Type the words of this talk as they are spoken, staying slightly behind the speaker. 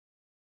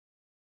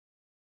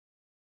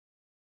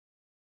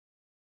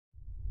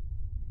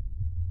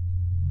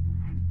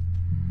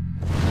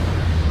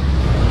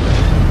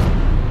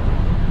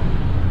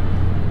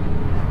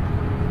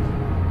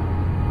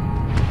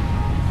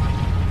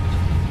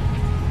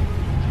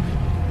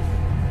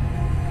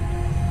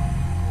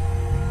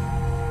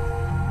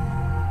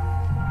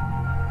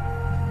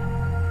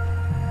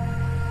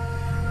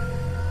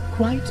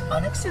quite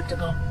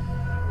unacceptable.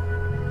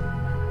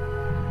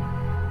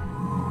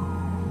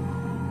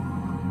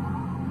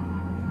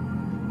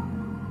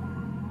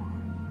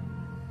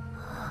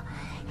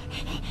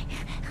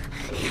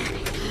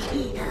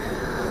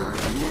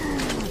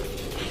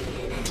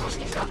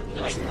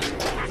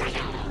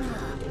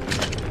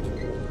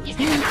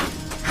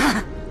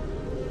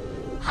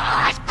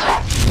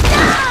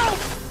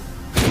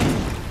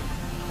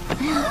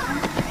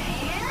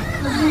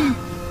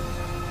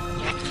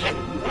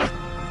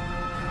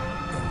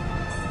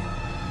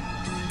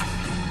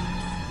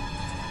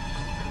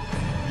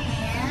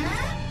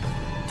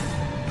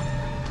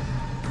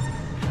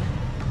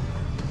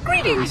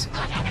 Greetings.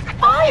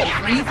 I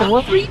am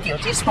 343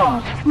 Guilty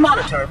Spawn.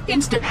 Monitor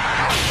instant.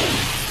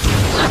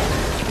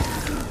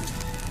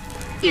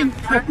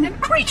 Impertinent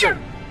creature.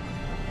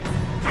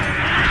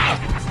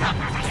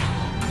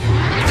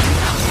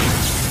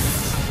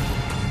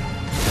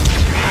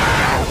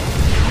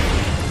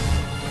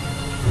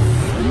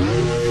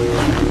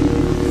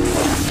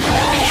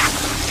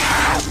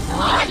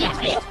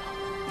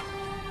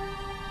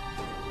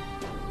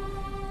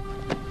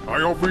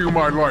 I offer you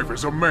my life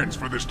as amends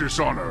for this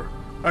dishonor.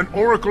 An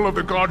oracle of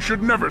the gods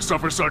should never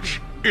suffer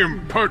such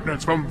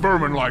impertinence from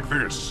vermin like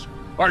this.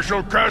 I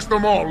shall cast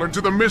them all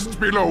into the mists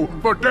below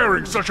for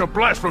daring such a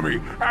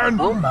blasphemy, and—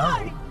 Oh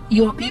my!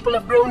 Your people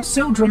have grown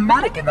so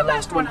dramatic in the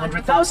last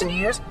 100,000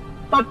 years.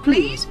 But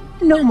please,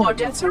 no more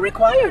deaths are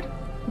required.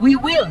 We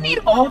will need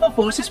all the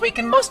forces we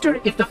can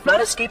muster if the flood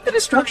escaped the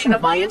destruction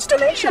of my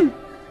installation.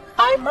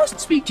 I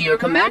must speak to your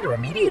commander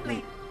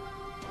immediately.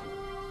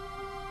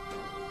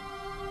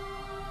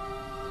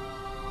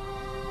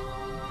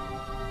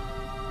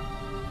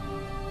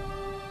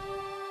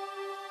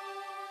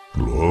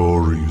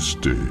 Glorious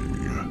day.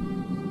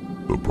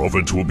 The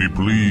prophets will be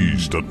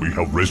pleased that we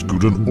have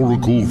rescued an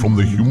oracle from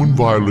the human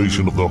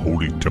violation of the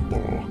holy temple.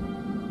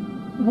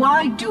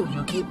 Why do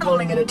you keep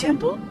calling it a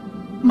temple?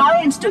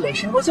 My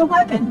installation was a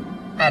weapon,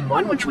 and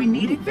one which we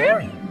needed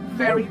very,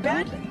 very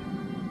badly.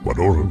 But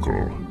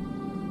oracle,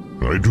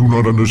 I do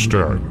not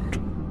understand.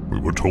 We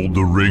were told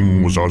the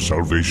ring was our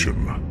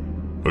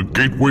salvation, a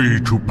gateway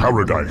to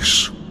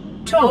paradise.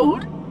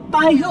 Told?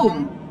 By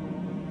whom?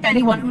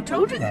 Anyone who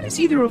told you that is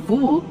either a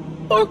fool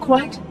or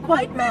quite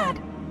mad.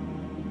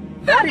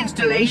 That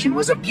installation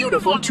was a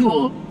beautiful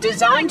tool,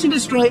 designed to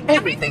destroy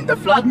everything the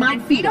flood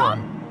might feed on.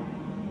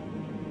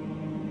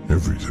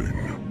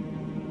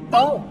 Everything?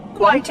 Oh,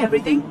 quite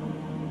everything.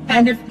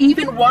 And if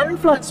even one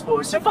flood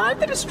spore survived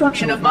the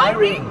destruction of my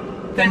ring,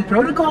 then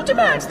protocol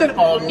demands that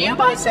all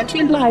nearby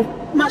sentient life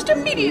must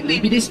immediately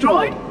be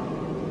destroyed.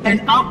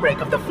 An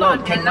outbreak of the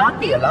flood cannot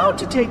be allowed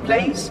to take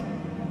place.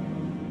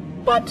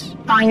 But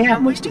I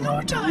am wasting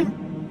our time.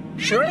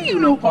 Surely you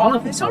know all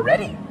of this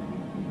already.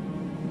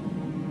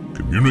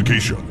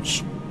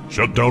 Communications.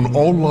 Shut down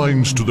all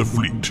lines to the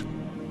fleet.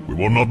 We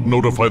will not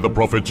notify the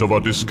prophets of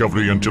our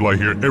discovery until I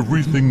hear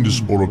everything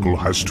this oracle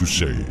has to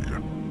say.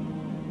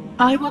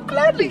 I will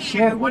gladly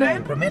share what I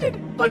am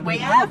permitted, but we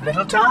have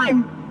little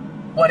time.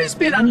 What has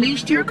been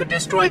unleashed here could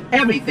destroy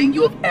everything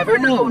you have ever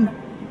known.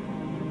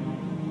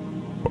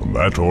 On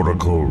that,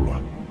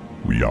 oracle,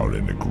 we are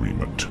in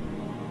agreement.